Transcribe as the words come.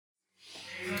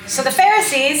So the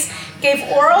Pharisees gave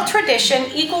oral tradition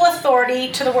equal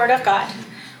authority to the Word of God,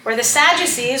 where the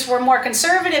Sadducees were more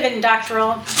conservative in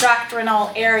doctrinal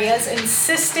areas,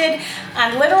 insisted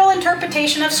on literal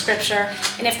interpretation of Scripture,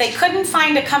 and if they couldn't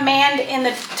find a command in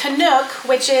the Tanakh,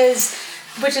 which is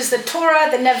the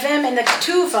Torah, the Nevi'im, and the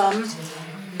Ketuvim,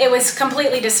 it was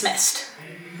completely dismissed,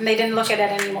 and they didn't look at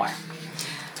it anymore.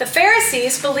 The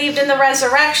Pharisees believed in the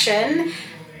resurrection,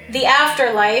 the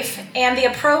afterlife, and the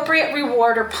appropriate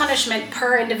reward or punishment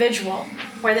per individual,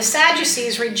 where the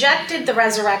Sadducees rejected the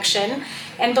resurrection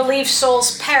and believed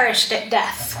souls perished at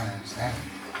death.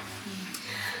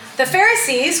 The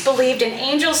Pharisees believed in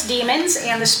angels, demons,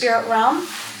 and the spirit realm.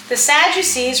 The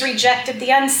Sadducees rejected the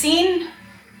unseen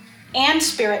and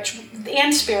spirit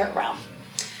realm.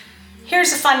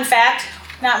 Here's a fun fact,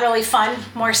 not really fun,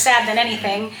 more sad than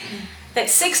anything, that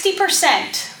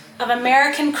 60% of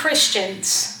American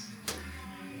Christians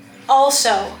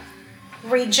also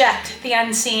reject the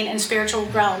unseen and spiritual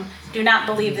realm, do not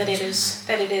believe that it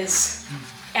is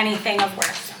anything of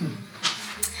worth.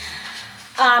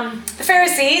 The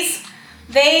Pharisees,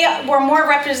 they were more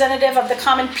representative of the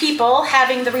common people,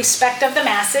 having the respect of the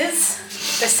masses.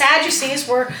 The Sadducees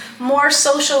were more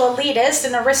social elitist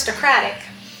and aristocratic.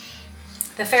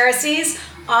 The Pharisees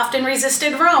often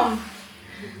resisted Rome.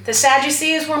 The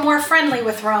Sadducees were more friendly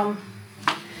with Rome.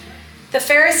 The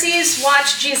Pharisees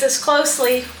watched Jesus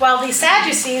closely, while the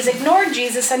Sadducees ignored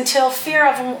Jesus until fear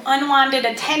of unwanted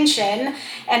attention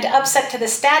and upset to the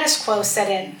status quo set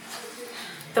in.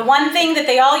 The one thing that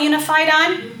they all unified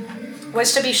on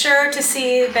was to be sure to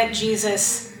see that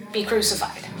Jesus be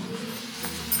crucified.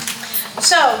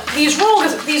 So these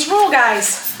rule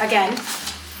guys, again,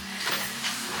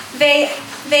 they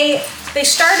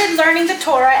started learning the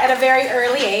Torah at a very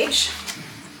early age.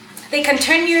 They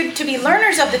continued to be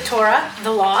learners of the Torah,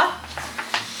 the law.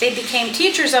 They became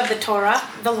teachers of the Torah,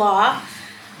 the law.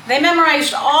 They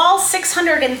memorized all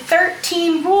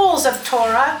 613 rules of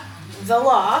Torah, the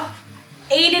law,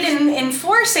 aided in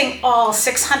enforcing all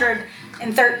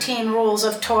 613 rules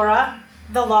of Torah,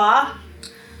 the law.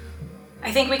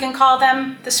 I think we can call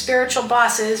them the spiritual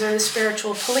bosses or the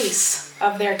spiritual police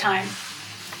of their time.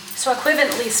 So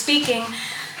equivalently speaking,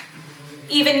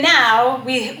 even now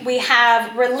we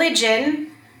have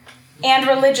religion and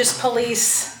religious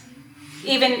police,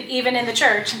 even in the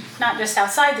church, not just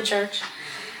outside the church.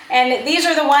 And these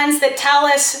are the ones that tell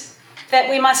us that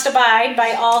we must abide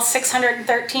by all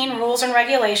 613 rules and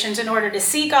regulations in order to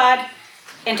see God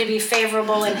and to be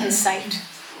favorable in His sight.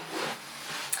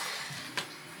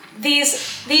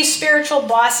 These spiritual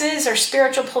bosses or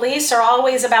spiritual police are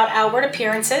always about outward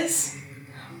appearances,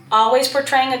 always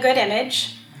portraying a good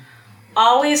image,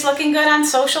 always looking good on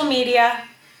social media,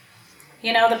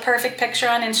 the perfect picture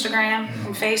on Instagram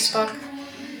and Facebook,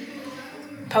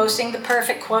 posting the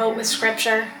perfect quote with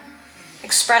Scripture,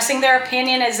 expressing their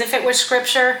opinion as if it was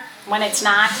Scripture when it's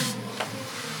not.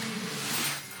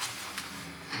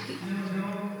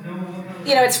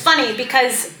 It's funny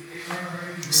because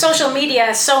social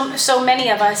media, so many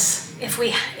of us, if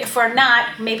we're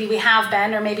not, maybe we have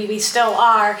been, or maybe we still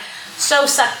are, so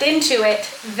sucked into it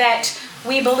that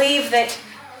we believe that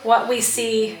what we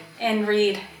see and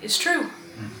read is true.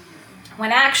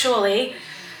 When actually,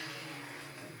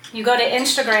 you go to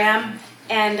Instagram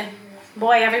and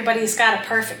boy, everybody's got a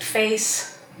perfect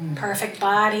face, perfect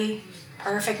body,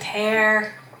 perfect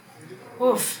hair.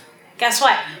 Oof. Guess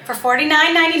what? For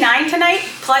 $49.99 tonight,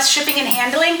 plus shipping and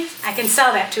handling, I can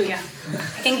sell that to you.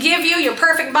 I can give you your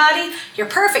perfect body, your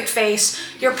perfect face,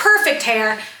 your perfect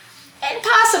hair, and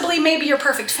possibly maybe your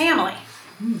perfect family.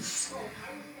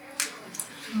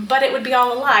 But it would be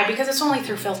all a lie because it's only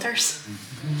through filters.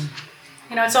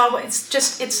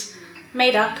 It's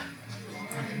made up.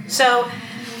 So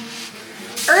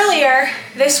earlier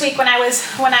this week when I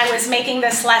was making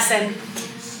this lesson,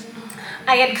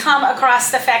 I had come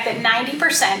across the fact that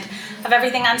 90% of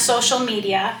everything on social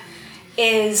media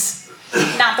is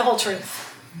not the whole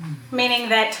truth. Meaning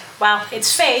that,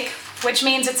 it's fake, which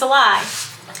means it's a lie.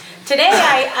 Today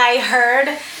I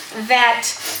heard that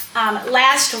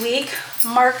last week,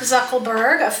 Mark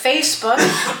Zuckerberg of Facebook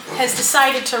has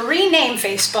decided to rename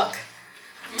Facebook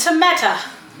to Meta.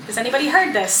 Has anybody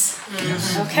heard this?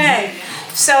 Okay.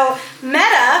 So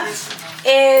Meta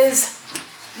is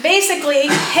basically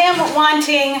him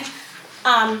wanting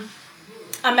a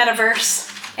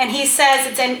metaverse, and he says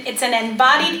it's an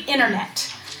embodied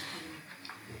internet.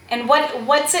 And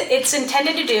what's it's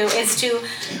intended to do is to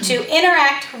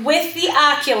interact with the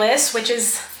Oculus, which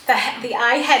is the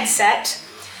eye headset,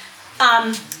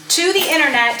 to the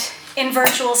internet in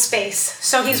virtual space.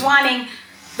 So he's wanting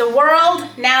the world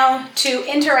now to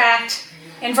interact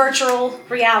in virtual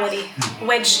reality,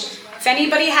 which if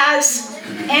anybody has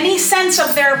any sense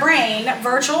of their brain,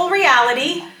 virtual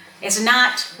reality is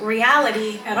not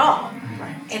reality at all.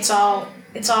 It's all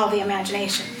the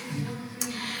imagination.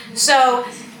 So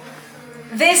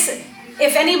this,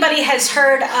 if anybody has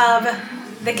heard of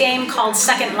the game called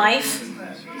Second Life,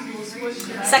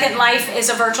 Second Life is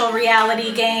a virtual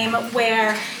reality game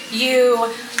where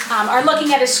you are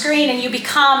looking at a screen and you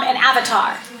become an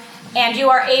avatar. And you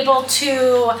are able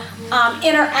to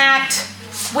interact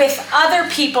with other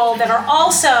people that are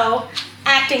also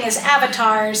acting as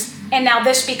avatars. And now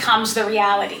this becomes the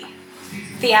reality,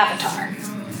 the avatar,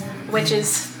 which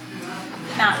is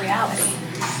not reality.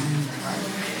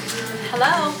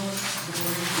 Hello?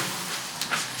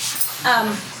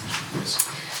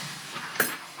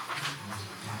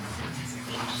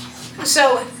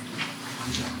 So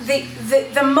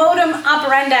the modum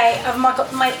operandi of Mark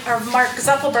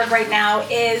Zuckerberg right now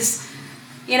is,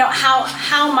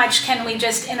 how much can we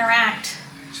just interact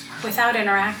without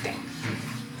interacting?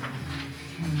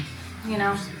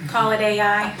 Call it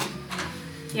AI,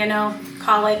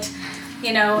 call it,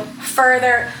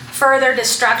 further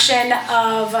destruction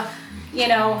of,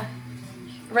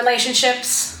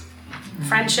 relationships,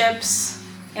 friendships,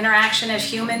 interaction of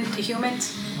human to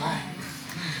humans.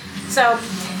 So,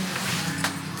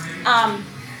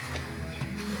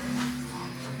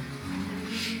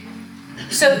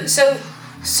 so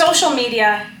social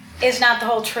media is not the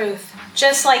whole truth,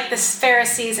 just like the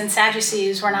Pharisees and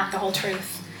Sadducees were not the whole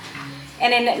truth.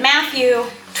 And in Matthew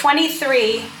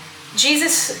 23,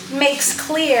 Jesus makes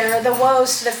clear the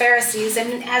woes to the Pharisees.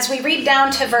 And as we read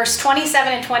down to verse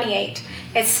 27 and 28,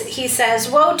 he says,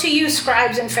 "Woe to you,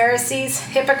 scribes and Pharisees,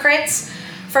 hypocrites!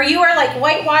 For you are like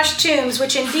whitewashed tombs,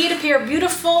 which indeed appear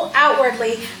beautiful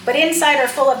outwardly, but inside are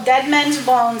full of dead men's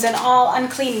bones and all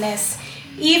uncleanness.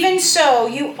 Even so,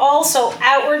 you also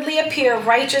outwardly appear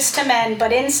righteous to men,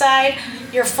 but inside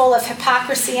you're full of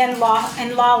hypocrisy and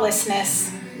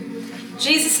lawlessness."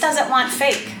 Jesus doesn't want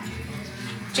fake.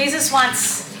 Jesus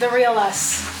wants the real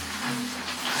us.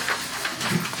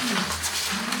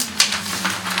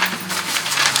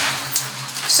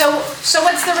 So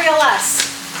what's the real us?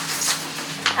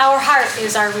 Our heart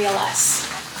is our real us.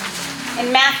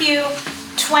 In Matthew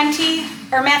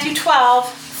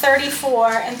 12,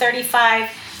 34 and 35,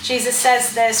 Jesus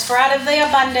says this, "For out of the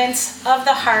abundance of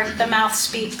the heart the mouth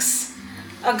speaks.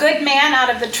 A good man out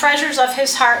of the treasures of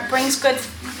his heart brings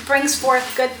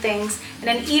forth good things, and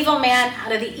an evil man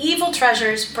out of the evil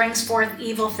treasures brings forth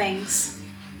evil things."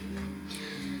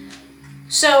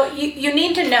 So you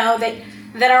need to know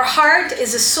that our heart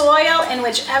is a soil in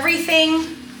which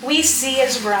everything we see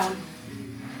is grown.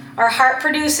 Our heart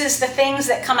produces the things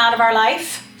that come out of our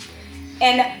life,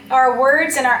 and our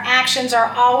words and our actions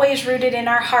are always rooted in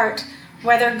our heart,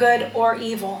 whether good or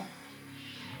evil.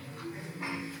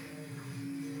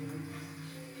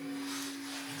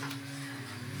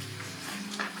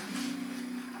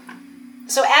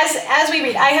 So as we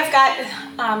read, I have got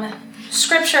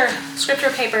scripture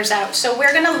papers out. So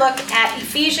we're going to look at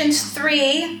Ephesians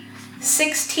 3,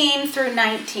 16 through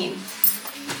 19.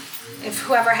 If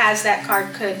whoever has that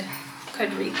card could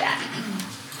read that.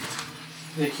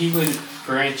 That he would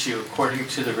grant you, according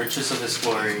to the riches of his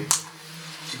glory,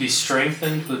 to be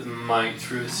strengthened with might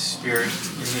through the Spirit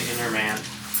in the inner man,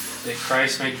 that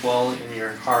Christ may dwell in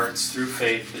your hearts through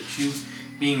faith, that you,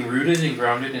 being rooted and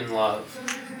grounded in love,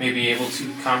 may be able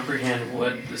to comprehend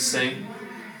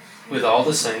with all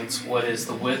the saints, what is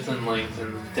the width and length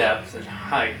and depth and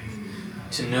height,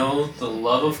 to know the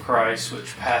love of Christ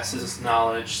which passes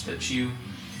knowledge, that you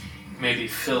may be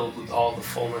filled with all the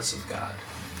fullness of God.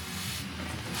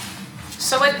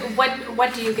 So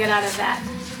what do you get out of that?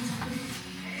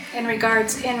 In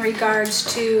regards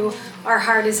to our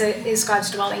heart is God's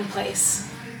dwelling place.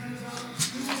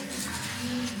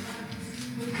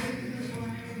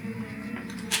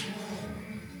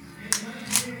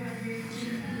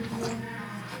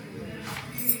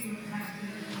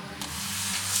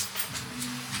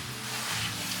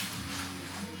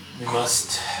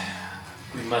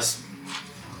 We must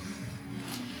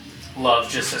love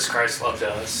just as Christ loved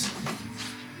us.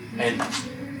 And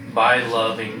by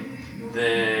loving,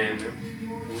 then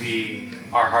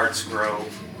our hearts grow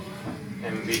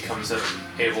and becomes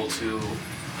able to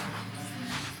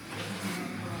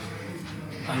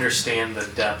understand the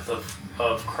depth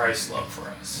of Christ's love for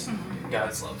us,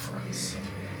 God's love for us.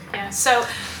 Yeah. So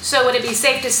would it be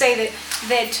safe to say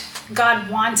that God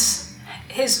wants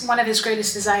one of his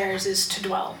greatest desires is to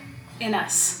dwell in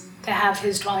us, to have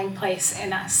his dwelling place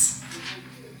in us?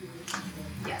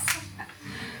 Yes.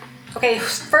 Okay,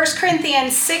 1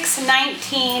 Corinthians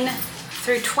 6:19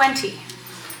 through 20.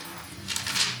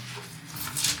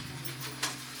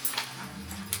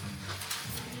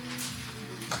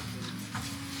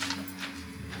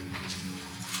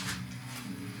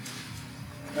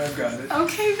 I've got it.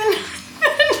 Okay, then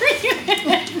read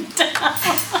it down.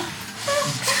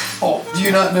 Oh, do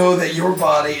you not know that your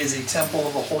body is a temple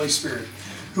of the Holy Spirit,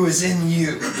 who is in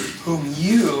you, whom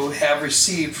you have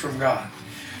received from God?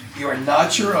 You are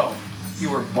not your own.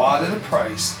 You were bought at a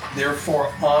price.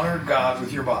 Therefore, honor God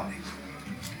with your body.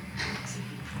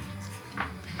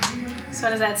 So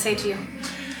what does that say to you?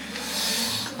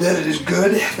 That it is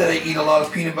good that I eat a lot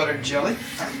of peanut butter and jelly.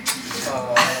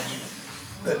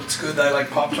 That it's good that I like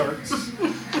Pop-Tarts.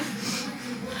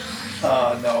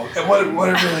 No. And what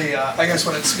it really, I guess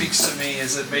what it speaks to me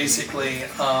is that basically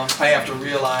I have to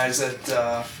realize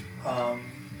that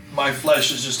my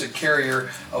flesh is just a carrier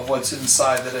of what's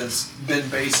inside that has been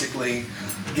basically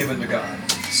given to God.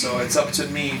 So it's up to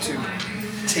me to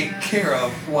take care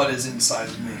of what is inside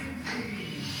of me.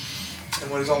 And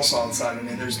what is also outside of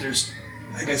me. There's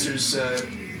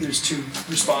two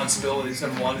responsibilities.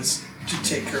 Number one is to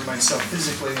take care of myself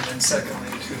physically, and then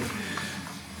secondly to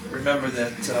remember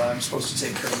that I'm supposed to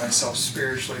take care of myself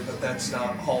spiritually, but that's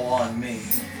not all on me.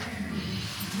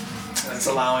 That's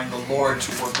allowing the Lord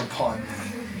to work upon me.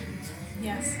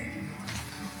 Yes.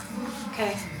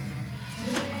 Okay.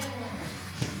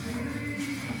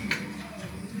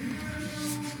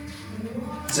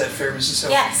 Is that fair, Mrs.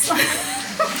 Hill? Yes.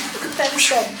 That is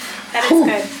good. That is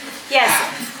good. Yes.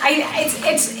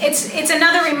 It's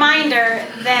another reminder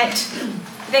that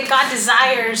God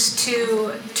desires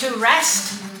to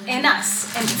rest in us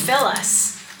and to fill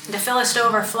us to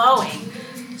overflowing,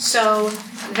 so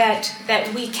that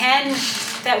we can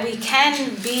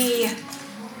be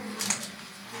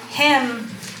Him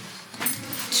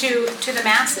to the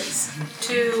masses,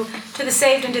 to the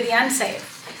saved and to the unsaved,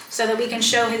 so that we can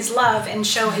show His love and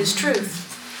show His truth.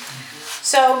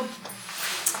 So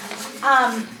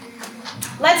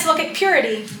let's look at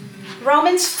purity.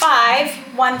 Romans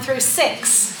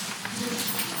 5:1-6.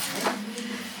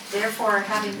 Therefore,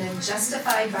 having been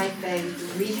justified by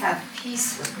faith, we have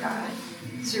peace with God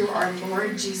through our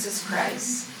Lord Jesus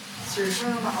Christ, through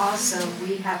whom also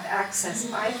we have access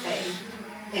by faith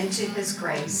into His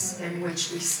grace, in which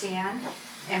we stand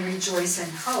and rejoice in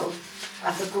hope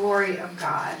of the glory of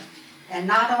God. And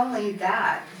not only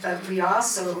that, but we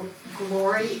also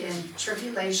glory in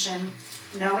tribulation,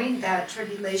 knowing that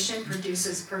tribulation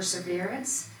produces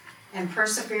perseverance, and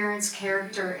perseverance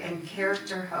character, and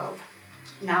character hope.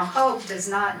 Now hope does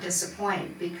not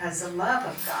disappoint, because the love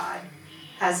of God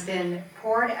has been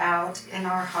poured out in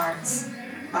our hearts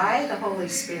by the Holy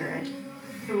Spirit,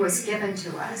 who was given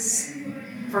to us.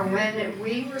 For when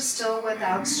we were still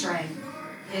without strength,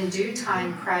 in due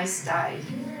time Christ died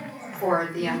for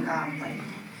the ungodly.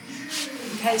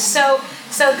 Okay, so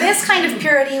this kind of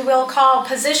purity we'll call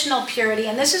positional purity,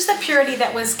 and this is the purity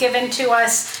that was given to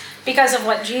us because of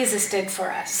what Jesus did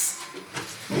for us.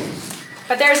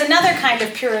 But there's another kind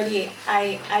of purity,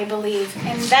 I believe,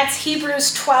 and that's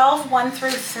Hebrews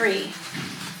 12:1-3.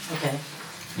 Okay.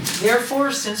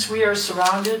 Therefore, since we are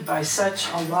surrounded by such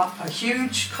a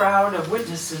huge crowd of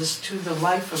witnesses to the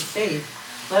life of faith,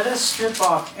 let us strip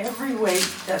off every weight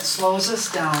that slows us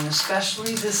down,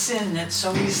 especially the sin that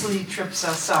so easily trips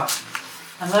us up.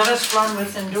 And let us run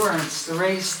with endurance the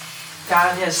race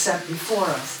God has set before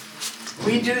us.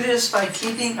 We do this by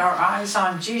keeping our eyes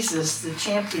on Jesus, the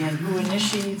champion who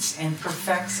initiates and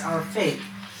perfects our faith.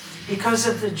 Because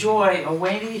of the joy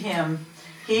awaiting Him,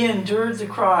 He endured the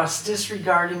cross,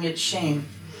 disregarding its shame.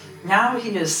 Now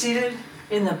He is seated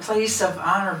in the place of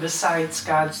honor beside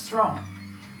God's throne.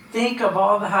 Think of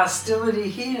all the hostility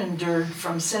He endured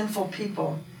from sinful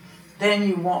people. Then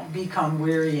you won't become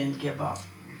weary and give up.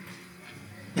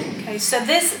 Okay, so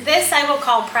this I will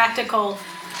call practical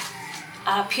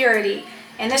purity.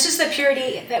 And this is the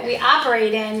purity that we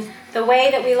operate in, the way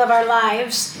that we live our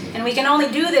lives. And we can only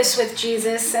do this with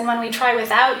Jesus. And when we try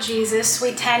without Jesus,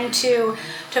 we tend to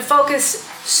focus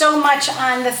so much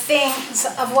on the things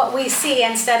of what we see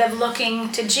instead of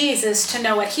looking to Jesus to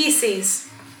know what He sees.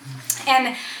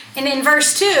 And in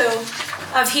verse 2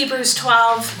 of Hebrews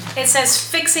 12, it says,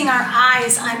 fixing our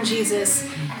eyes on Jesus.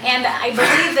 And I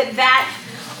believe that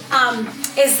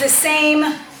is the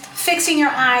same, fixing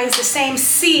your eyes, the same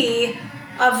see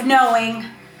of knowing,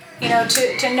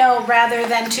 to know rather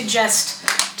than to just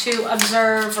to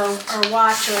observe or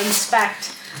watch or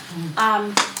inspect.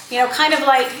 Kind of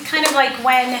like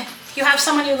when you have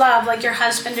someone you love, like your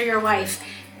husband or your wife,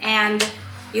 and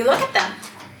you look at them,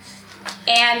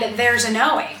 and there's a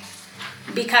knowing,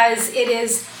 because it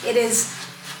is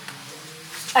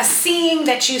a seeing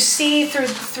that you see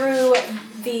through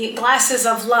the glasses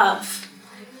of love,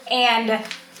 and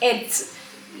it's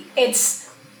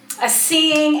a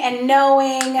seeing and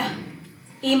knowing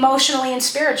emotionally and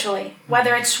spiritually,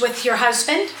 whether it's with your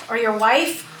husband or your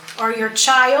wife or your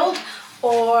child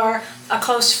or a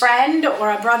close friend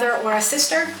or a brother or a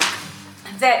sister,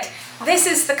 that this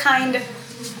is the kind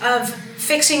of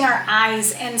fixing our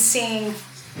eyes and seeing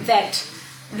that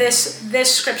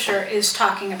this scripture is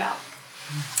talking about.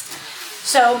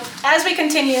 So as we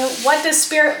continue, what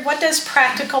does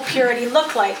practical purity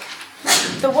look like?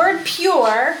 The word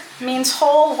pure means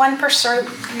whole,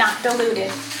 1%, not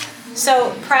diluted.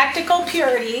 So practical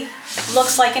purity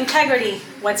looks like integrity.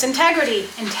 What's integrity?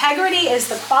 Integrity is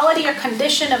the quality or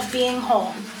condition of being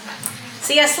whole.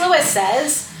 C.S. Lewis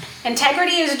says,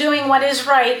 integrity is doing what is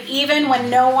right even when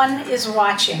no one is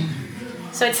watching.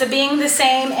 So it's the being the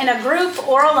same in a group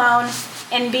or alone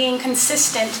and being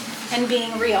consistent and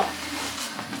being real.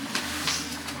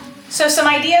 So some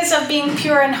ideas of being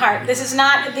pure in heart. These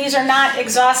are not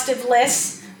exhaustive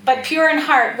lists, but pure in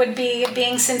heart would be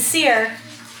being sincere,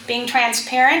 being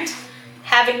transparent,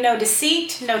 having no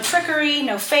deceit, no trickery,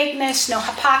 no fakeness, no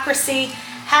hypocrisy,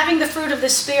 having the fruit of the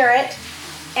Spirit,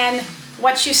 and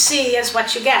what you see is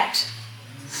what you get.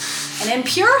 An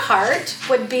impure heart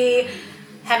would be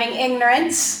having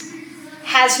ignorance,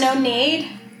 has no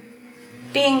need,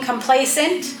 being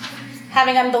complacent,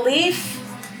 having unbelief,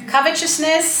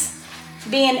 covetousness,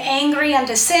 being angry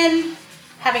unto sin,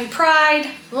 having pride,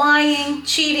 lying,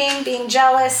 cheating, being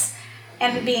jealous,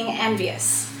 and being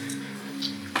envious.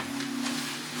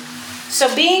 So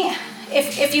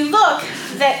if you look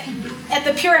at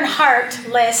the pure in heart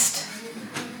list,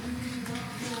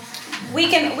 we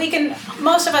can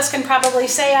most of us can probably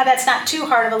say, that's not too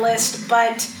hard of a list,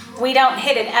 but we don't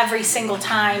hit it every single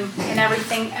time in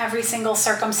every single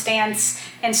circumstance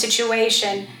and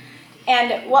situation.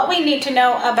 And what we need to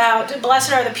know about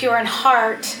blessed are the pure in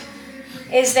heart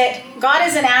is that God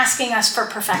isn't asking us for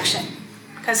perfection,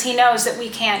 because he knows that we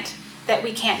can't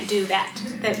do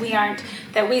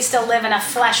that we still live in a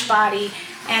flesh body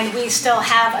and we still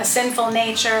have a sinful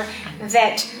nature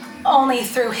that only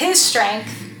through his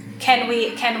strength can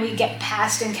we get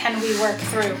past and can we work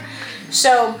through.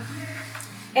 So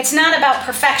it's not about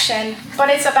perfection, but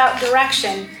it's about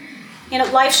direction.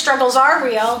 Life struggles are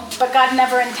real, but God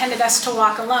never intended us to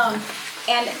walk alone.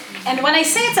 And when I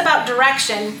say it's about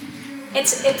direction,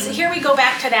 it's here we go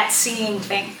back to that seeing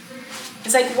thing.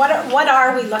 It's like, what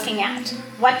are we looking at?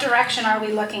 What direction are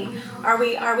we looking? Are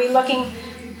we looking,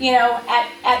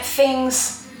 at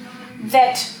things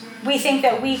that we think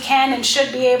that we can and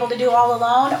should be able to do all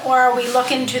alone, or are we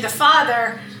looking to the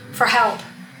Father for help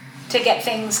to get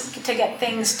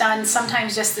things done?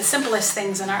 Sometimes just the simplest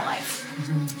things in our life.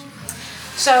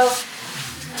 So,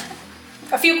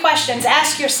 a few questions.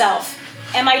 Ask yourself,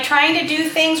 am I trying to do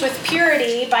things with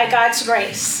purity by God's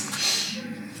grace?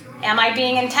 Am I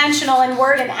being intentional in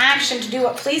word and action to do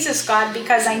what pleases God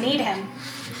because I need him?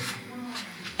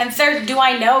 And third, do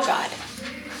I know God?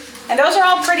 And those are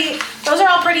all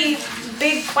pretty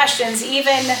big questions,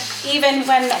 even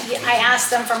when I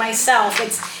ask them for myself.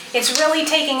 It's really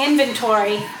taking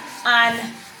inventory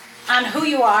on who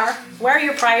you are, where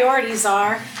your priorities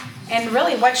are, and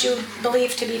really what you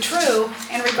believe to be true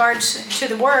in regards to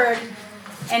the Word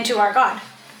and to our God.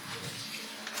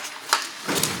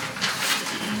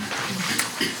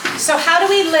 So how do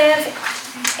we live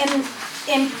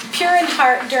in pure in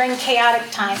heart during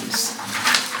chaotic times?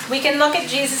 We can look at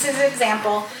Jesus'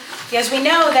 example, because we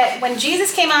know that when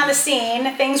Jesus came on the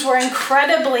scene, things were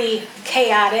incredibly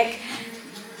chaotic,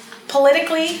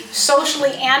 politically,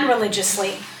 socially, and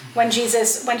religiously, when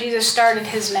Jesus started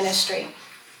his ministry.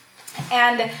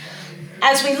 And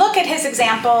as we look at his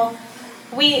example,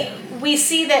 we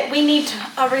see that we need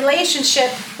a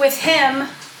relationship with him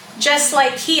just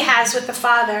like he has with the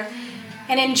Father.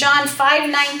 And in John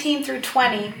 5:19 through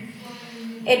 20,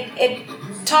 it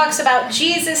talks about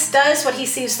Jesus does what he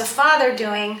sees the Father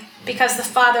doing because the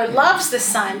Father loves the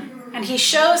Son, and he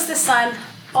shows the Son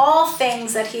all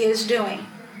things that he is doing.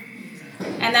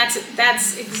 And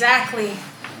that's exactly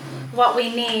what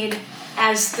we need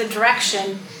as the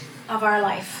direction of our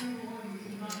life.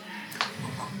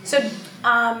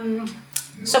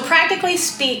 So practically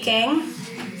speaking,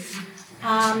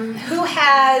 who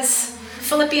has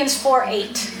Philippians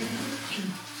 4:8?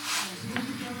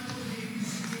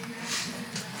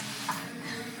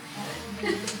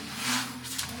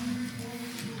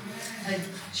 I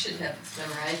should have this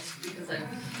memorized because I've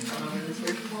gone over this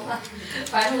verse a lot.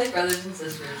 Finally, brothers and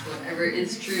sisters, whatever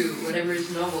is true, whatever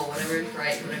is noble, whatever is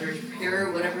right, whatever is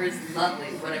pure, whatever is lovely,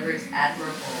 whatever is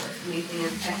admirable, if anything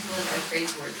is excellent or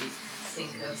praiseworthy,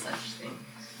 think of such things.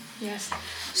 Yes.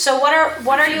 So what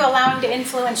are you allowing to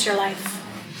influence your life?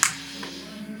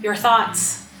 Your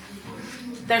thoughts.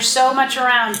 There's so much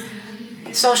around.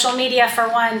 Social media, for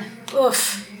one,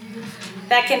 oof,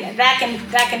 that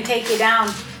can take you down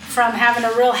from having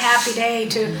a real happy day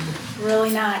to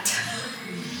really not.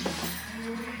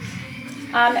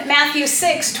 Matthew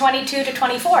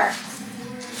 6:22-24.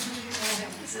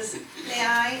 It says, the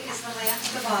eye is the lamp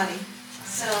of the body.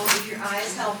 So if your eye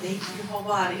is healthy, your whole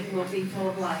body will be full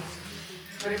of light.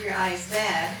 But if your eye is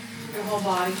bad, your whole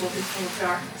body will be full of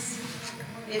darkness.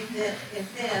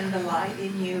 If then the light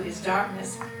in you is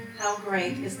darkness, how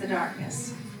great is the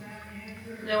darkness?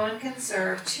 No one can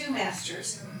serve two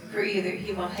masters, for either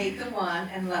he will hate the one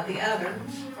and love the other,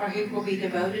 or he will be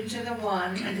devoted to the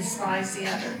one and despise the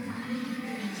other.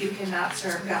 You cannot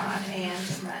serve God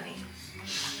and money.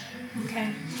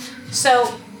 Okay. So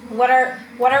what are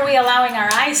we allowing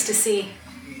our eyes to see?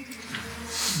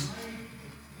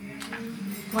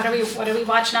 What are we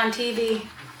watching on TV?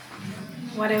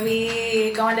 What are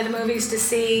we going to the movies to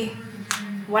see?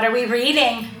 What are we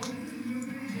reading?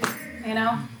 You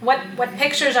know, what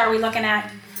pictures are we looking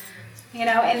at? You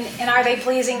know, and are they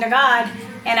pleasing to God?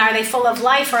 And are they full of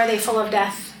life or are they full of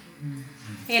death?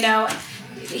 You know,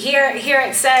 here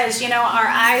it says, you know, our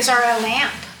eyes are a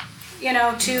lamp, you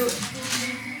know, to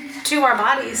our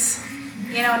bodies.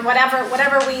 You know, and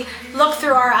whatever we look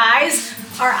through our eyes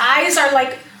are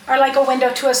like a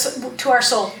window to our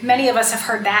soul. Many of us have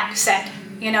heard that said.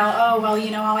 You know, oh well, you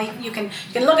know, you can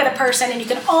look at a person and you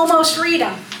can almost read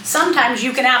them. Sometimes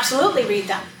you can absolutely read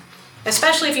them,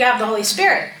 especially if you have the Holy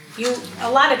Spirit. A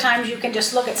lot of times you can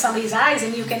just look at somebody's eyes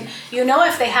and you know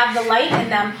if they have the light in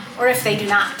them or if they do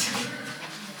not.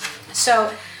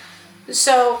 So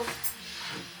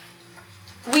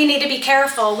we need to be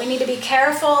careful. We need to be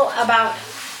careful about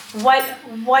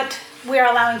what we are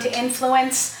allowing to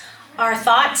influence our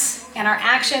thoughts and our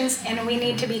actions, and we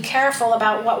need to be careful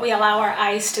about what we allow our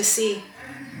eyes to see.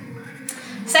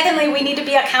 Secondly, we need to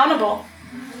be accountable.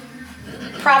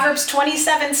 Proverbs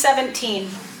 27:17.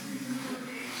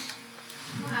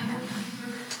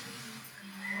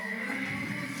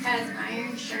 As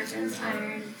iron sharpens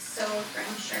iron, so a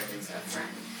friend sharpens a friend.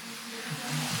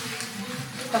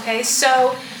 Okay,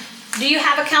 so do you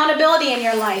have accountability in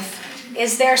your life?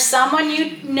 Is there someone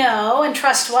you know and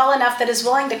trust well enough that is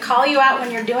willing to call you out when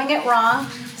you're doing it wrong?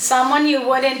 Someone you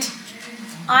wouldn't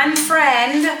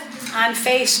unfriend on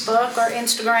Facebook or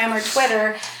Instagram or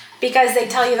Twitter because they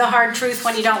tell you the hard truth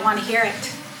when you don't want to hear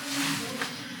it?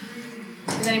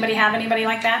 Does anybody have anybody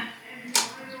like that?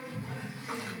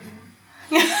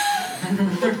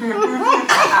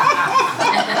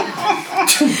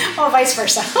 Well, vice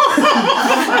versa.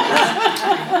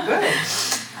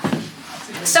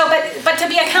 So, but to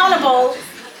be accountable,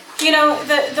 you know,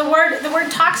 the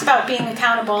word talks about being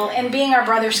accountable and being our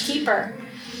brother's keeper,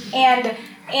 and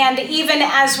even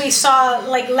as we saw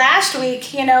like last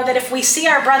week, you know, that if we see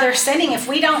our brother sinning, if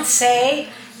we don't say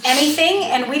anything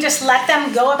and we just let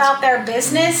them go about their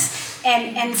business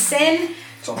and sin,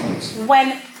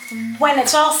 when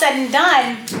it's all said and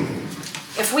done,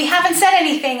 if we haven't said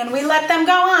anything and we let them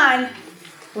go on,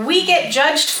 we get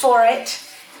judged for it.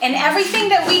 And everything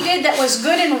that we did that was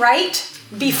good and right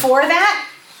before that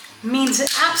means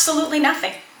absolutely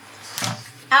nothing.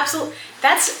 Absolutely.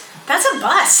 That's a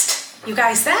bust, you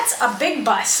guys. That's a big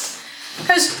bust.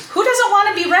 Because who doesn't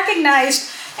want to be recognized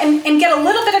and get a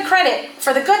little bit of credit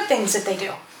for the good things that they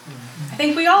do? I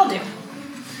think we all do.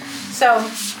 So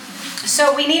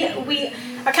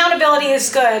accountability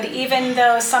is good, even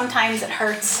though sometimes it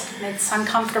hurts and it's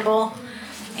uncomfortable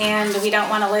and we don't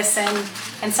want to listen,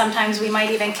 and sometimes we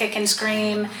might even kick and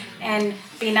scream and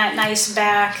be not nice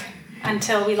back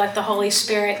until we let the Holy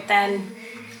Spirit then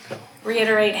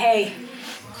reiterate, hey,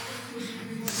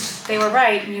 they were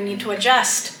right, you need to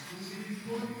adjust.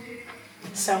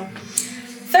 So,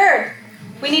 third,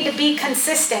 we need to be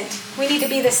consistent. We need to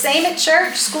be the same at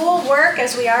church, school, work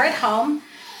as we are at home.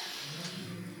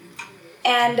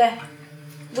 And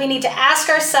we need to ask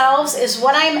ourselves, is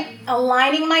what I'm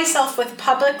aligning myself with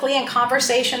publicly in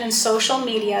conversation and social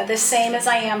media the same as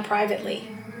I am privately?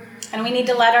 And we need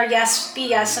to let our yes be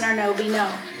yes and our no be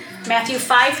no. Matthew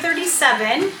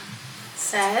 5:37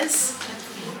 says,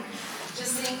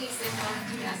 Just saying a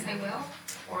simple yes I will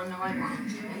or no I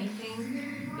won't.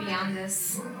 Anything beyond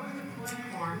this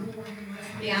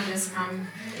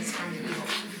is from the evil.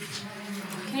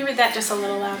 can you read that just a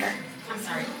little louder? I'm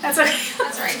sorry. That's okay.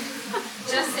 That's right.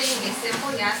 Just saying a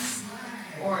simple yes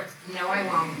or no I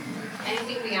won't.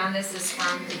 Anything beyond this is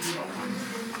from the evil one.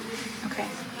 Okay.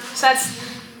 So that's,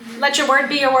 let your word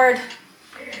be your word.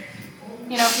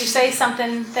 You know, if you say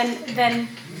something, then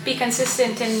be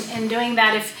consistent in doing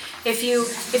that. If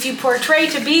you portray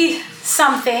to be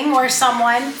something or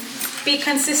someone, be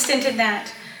consistent in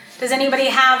that. Does anybody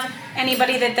have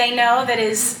anybody that they know that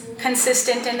is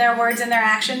consistent in their words and their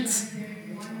actions?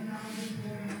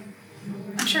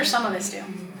 I'm sure some of us do.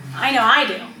 I know I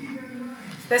do.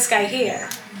 This guy here.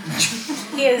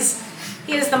 He is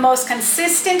the most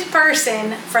consistent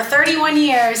person for 31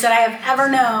 years that I have ever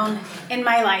known in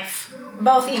my life.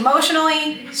 Both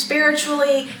emotionally,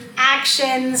 spiritually,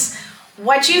 actions.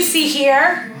 What you see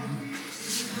here,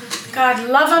 God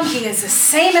love him, he is the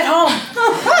same at home.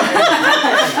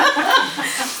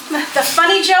 The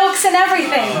funny jokes and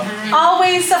everything.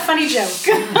 Always a funny joke.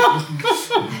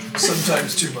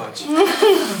 Sometimes too much.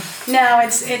 No,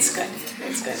 it's good.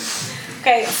 It's good.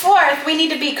 Okay, fourth, we need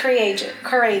to be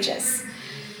courageous.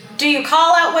 Do you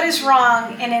call out what is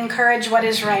wrong and encourage what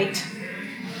is right?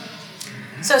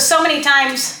 So many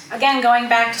times, again, going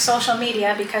back to social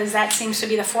media, because that seems to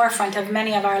be the forefront of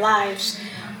many of our lives,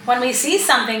 when we see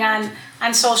something on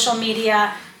social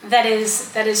media that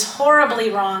is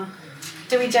horribly wrong,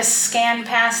 do we just scan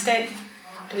past it?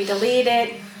 Do we delete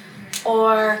it?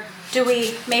 Or do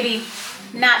we maybe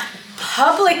not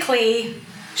publicly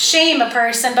shame a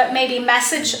person, but maybe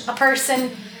message a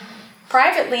person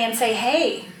privately and say,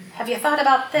 hey, have you thought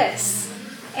about this?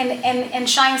 And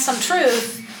shine some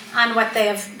truth on what they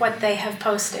have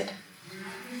posted.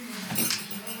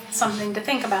 Something to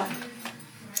think about.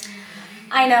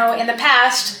 I know in the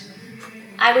past,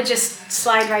 I would just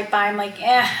slide right by. I'm like,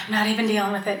 I'm not even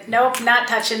dealing with it. Nope, not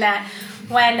touching that.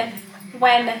 When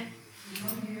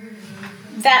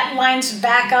that lines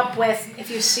back up with,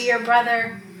 if you see your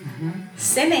brother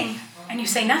sinning and you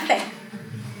say nothing,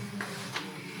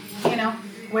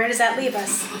 where does that leave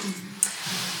us?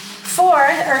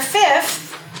 Fifth,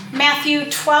 Matthew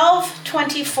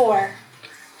 12:24.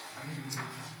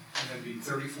 That'd be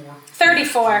 34.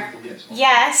 34.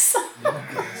 Yes.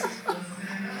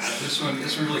 This one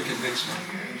really convicts me.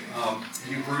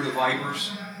 You brood of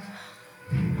vipers,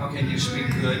 how can you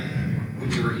speak good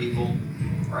when you are evil?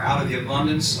 For out of the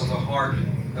abundance of the heart,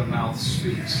 the mouth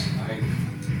speaks.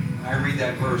 When I read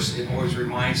that verse, it always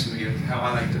reminds me of how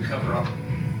I like to cover up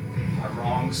my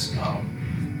wrongs.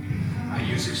 I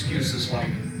use excuses like,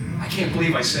 I can't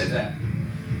believe I said that.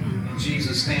 And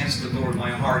Jesus stands at the door of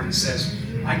my heart and says,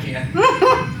 I can't.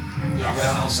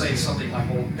 Well, I'll say something like,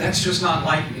 well, that's just not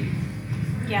like me.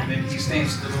 Yeah. And then he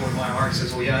stands at the door of my heart and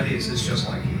says, well, yeah, it is. It's just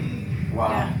like me. Wow.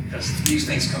 Yeah. These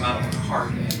things come out of our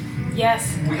heart, man.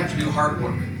 Yes. We have to do heart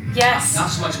work. Yes. Not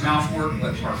so much mouth work,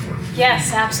 but heart work.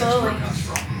 Yes, absolutely. That's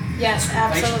where it comes from. Yes,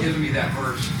 Thanks for absolutely. giving me that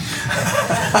verse.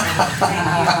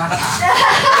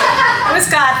 It was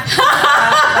God.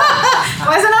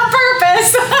 Wasn't on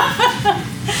purpose.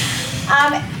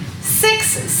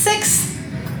 Six,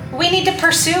 we need to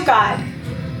pursue God.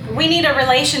 We need a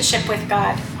relationship with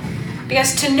God.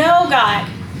 Because to know God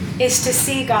is to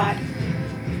see God.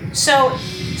 So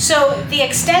the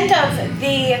extent of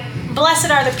the blessed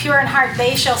are the pure in heart,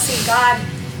 they shall see God.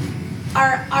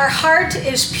 Our heart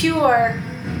is pure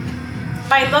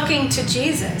by looking to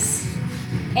Jesus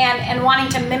and wanting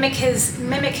to mimic his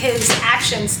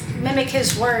actions, mimic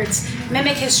his words,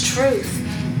 mimic his truth,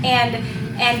 and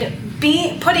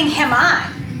putting him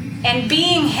on and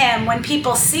being him. When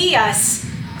people see us,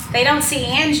 they don't see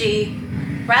Angie,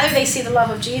 rather they see the love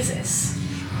of Jesus.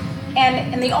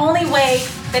 And the only way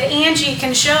that Angie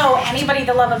can show anybody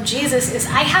the love of Jesus is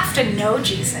I have to know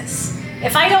Jesus.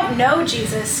 If I don't know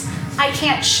Jesus, I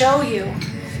can't show you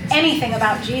anything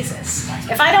about Jesus.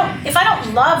 If I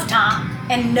don't love Tom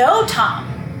and know Tom,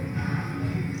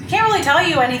 I can't really tell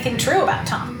you anything true about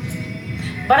Tom.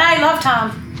 But I love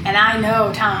Tom and I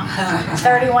know Tom.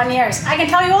 31 years. I can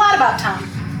tell you a lot about Tom.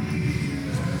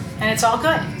 And it's all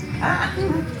good.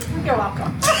 You're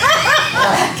welcome.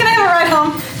 Can I have a ride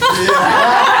home?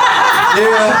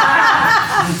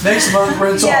 Yeah. Next month,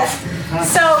 rent's Yes.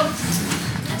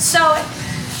 So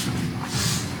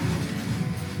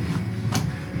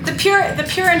the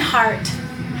pure in heart,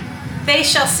 they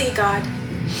shall see God.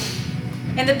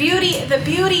 And the beauty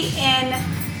in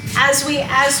as we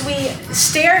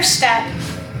stair step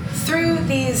through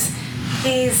these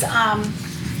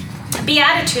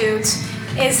Beatitudes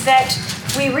is that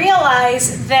we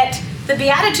realize that the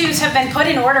Beatitudes have been put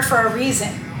in order for a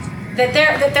reason. That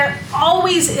there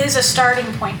always is a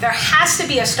starting point. There has to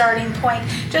be a starting point,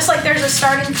 just like there's a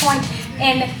starting point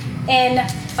in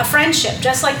a friendship,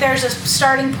 just like there's a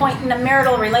starting point in a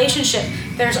marital relationship.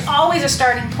 There's always a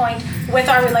starting point with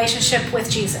our relationship with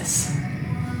Jesus.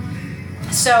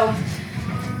 So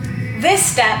this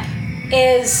step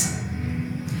is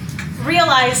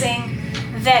realizing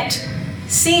that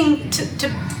to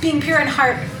being pure in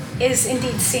heart is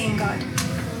indeed seeing God.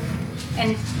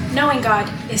 And knowing God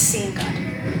is seeing God.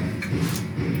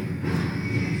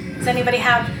 Does anybody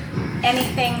have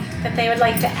anything that they would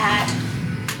like to add?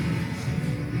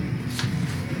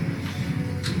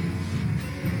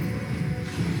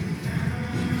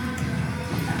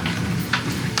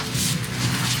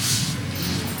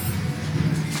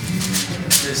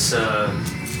 This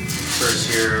verse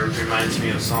here reminds me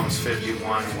of Psalms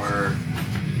 51, where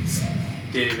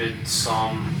David's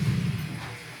psalm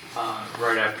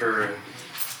right after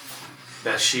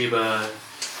Bathsheba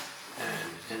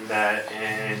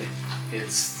and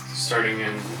it's starting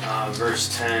in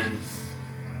verse 10.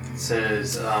 It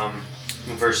says,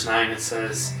 in verse 9 it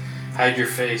says, "Hide your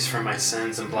face from my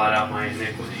sins and blot out my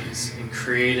iniquities, and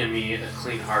create in me a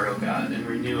clean heart, O God, and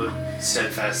renew a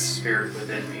steadfast spirit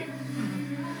within me.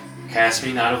 Cast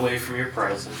me not away from your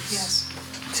presence. Yes.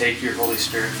 Take your Holy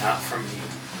Spirit not from me,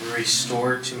 and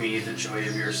restore to me the joy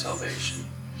of your salvation."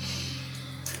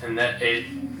 And that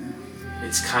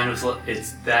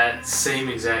it's that same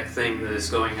exact thing that is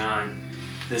going on.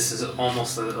 This is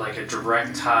almost like a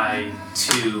direct tie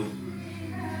to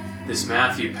this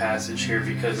Matthew passage here,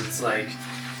 because it's like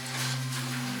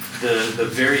the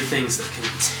very things that can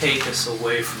take us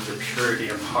away from the purity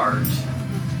of heart.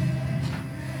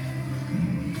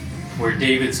 Where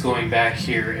David's going back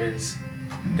here is,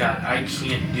 God, I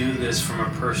can't do this from a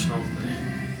personal thing.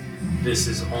 This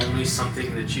is only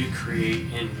something that you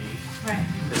create in me. Right.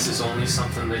 This is only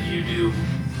something that you do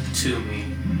to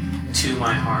me, to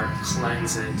my heart.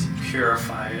 Cleanse it,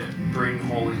 purify it, bring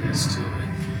holiness to it.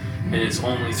 And it's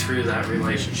only through that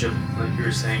relationship, like you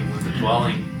were saying, with the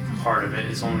dwelling part of it.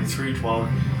 It's only through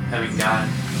having God,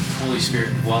 Holy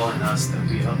Spirit dwell in us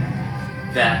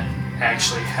that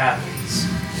actually happens.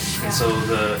 And so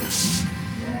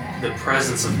the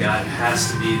presence of God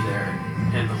has to be there,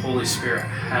 and the Holy Spirit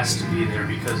has to be there,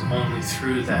 because only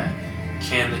through that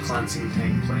can the cleansing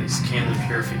take place, can the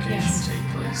purification take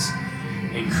place,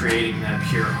 in creating that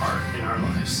pure heart in our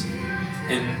lives.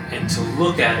 And to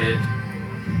look at it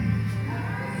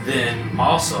then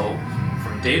also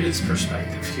from David's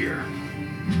perspective here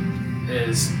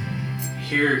is,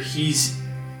 here he's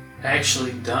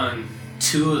actually done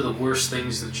two of the worst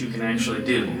things that you can actually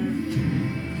do: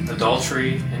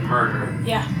 adultery and murder.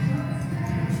 Yeah.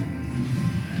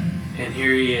 And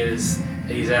here he is,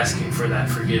 he's asking for that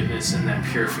forgiveness and that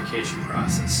purification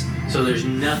process. So there's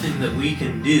nothing that we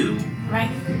can do Right.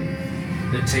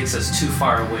 that takes us too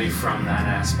far away from that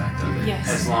aspect of it. Yes.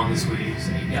 As long as we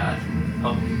say, God,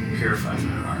 help purify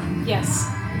my heart. Yes.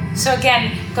 So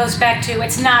again, goes back to,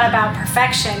 it's not about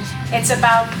perfection. It's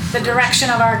about the direction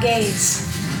of our gaze.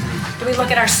 Do we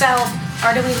look at ourselves,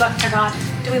 or do we look to God?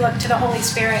 Do we look to the Holy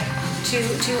Spirit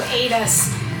to aid us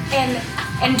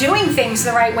in doing things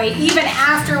the right way, even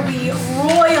after we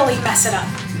royally mess it up?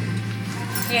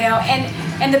 You know,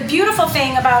 and the beautiful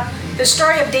thing about the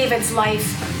story of David's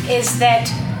life is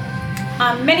that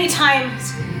many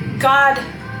times God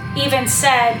even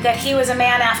said that he was a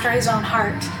man after his own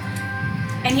heart.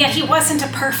 And yet he wasn't a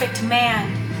perfect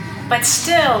man. But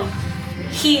still,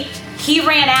 he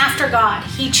ran after God.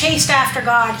 He chased after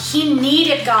God. He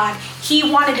needed God. He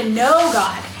wanted to know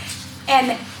God.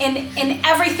 And in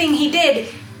everything he did,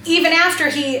 even after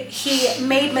he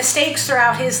made mistakes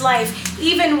throughout his life,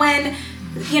 even when,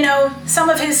 you know, some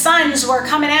of his sons were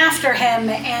coming after him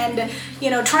and, you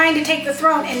know, trying to take the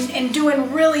throne and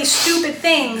doing really stupid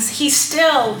things, he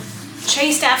still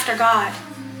chased after God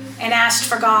and asked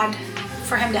for God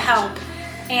for him to help.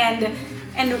 And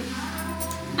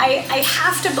I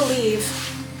have to believe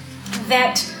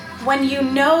that when you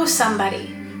know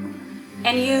somebody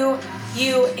and you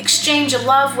exchange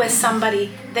love with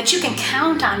somebody, that you can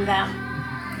count on them.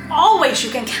 Always you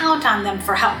can count on them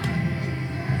for help.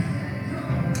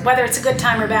 Whether it's a good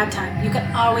time or bad time, you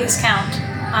can always count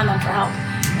on them for help.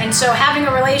 And so having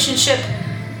a relationship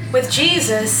with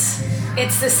Jesus,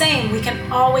 it's the same. We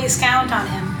can always count on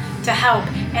him to help,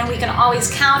 and we can always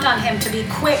count on him to be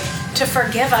quick to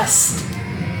forgive us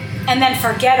and then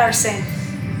forget our sin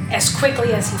as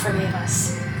quickly as he forgave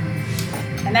us.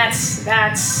 And that's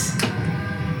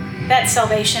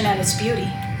salvation at its beauty.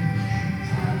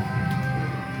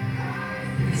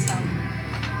 So,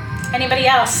 anybody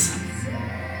else?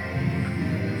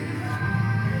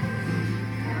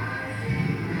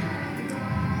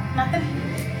 Nothing?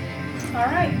 All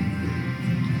right.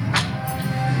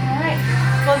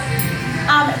 Well,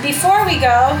 before we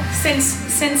go,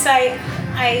 since I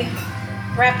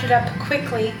wrapped it up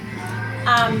quickly,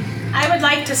 I would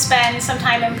like to spend some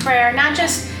time in prayer, not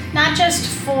just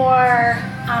for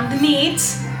the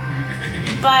needs,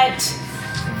 but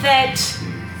that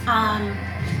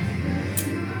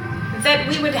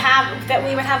we would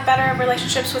have better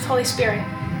relationships with Holy Spirit,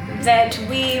 that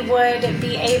we would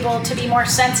be able to be more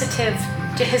sensitive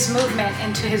to his movement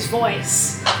and to his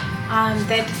voice,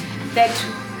 that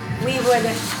we would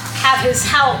have his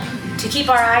help to keep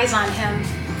our eyes on him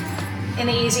in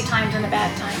the easy times and the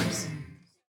bad times.